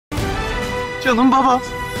Canım baba.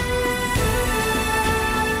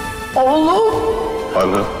 Oğlum.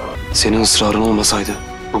 Anne. Senin ısrarın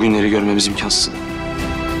olmasaydı bugünleri görmemiz imkansızdı.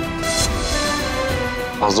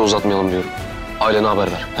 Fazla uzatmayalım diyorum. Ailene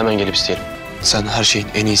haber ver. Hemen gelip isteyelim. Sen her şeyin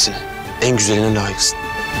en iyisine, en güzeline layıksın.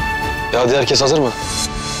 Ya hadi herkes hazır mı?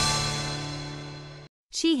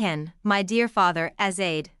 Sheehan, my dear father,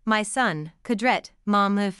 Azaid, my son, Kudret,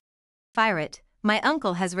 Mom, Firat, my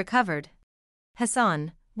uncle has recovered.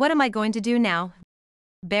 Hassan, what am I going to do now?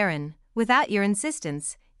 Baron, without your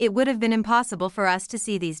insistence, it would have been impossible for us to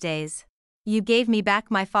see these days. You gave me back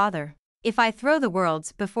my father. If I throw the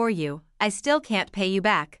worlds before you, I still can't pay you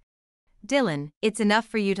back. Dylan, it's enough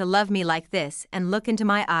for you to love me like this and look into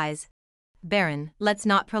my eyes. Baron, let's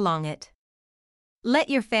not prolong it. Let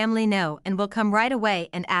your family know and we'll come right away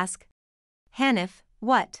and ask. Hanif,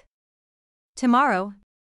 what? Tomorrow?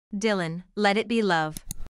 Dylan, let it be love.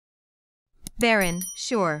 Baron,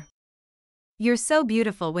 sure. You're so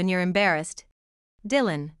beautiful when you're embarrassed.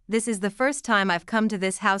 Dylan, this is the first time I've come to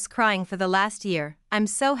this house crying for the last year. I'm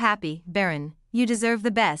so happy, Baron. You deserve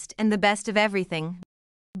the best and the best of everything.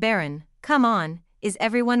 Baron, come on, is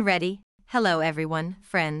everyone ready? Hello everyone,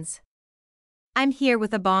 friends. I'm here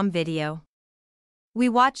with a bomb video. We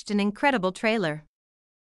watched an incredible trailer.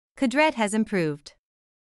 Kudret has improved.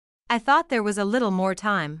 I thought there was a little more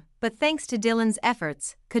time, but thanks to Dylan's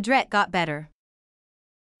efforts, Kudret got better.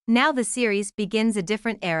 Now the series begins a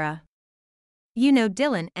different era. You know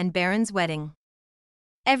Dylan and Baron's wedding.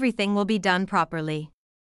 Everything will be done properly.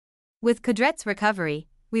 With Kudret's recovery,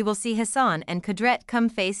 we will see Hassan and Kudret come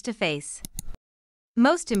face to face.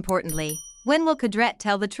 Most importantly, when will Kudret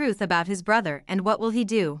tell the truth about his brother and what will he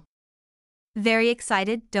do? Very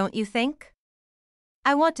excited, don't you think?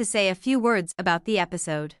 I want to say a few words about the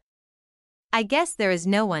episode. I guess there is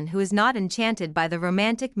no one who is not enchanted by the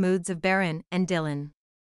romantic moods of Baron and Dylan.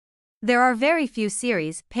 There are very few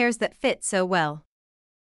series pairs that fit so well.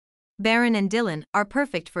 Baron and Dylan are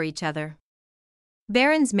perfect for each other.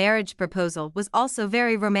 Baron's marriage proposal was also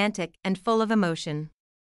very romantic and full of emotion.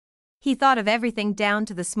 He thought of everything down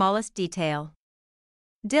to the smallest detail.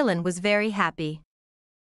 Dylan was very happy.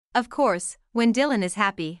 Of course, when Dylan is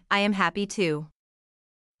happy, I am happy too.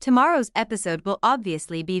 Tomorrow's episode will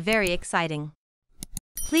obviously be very exciting.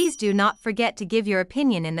 Please do not forget to give your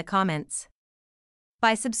opinion in the comments.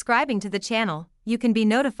 By subscribing to the channel, you can be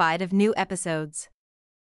notified of new episodes.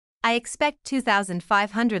 I expect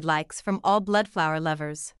 2,500 likes from all Bloodflower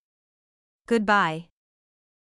lovers. Goodbye.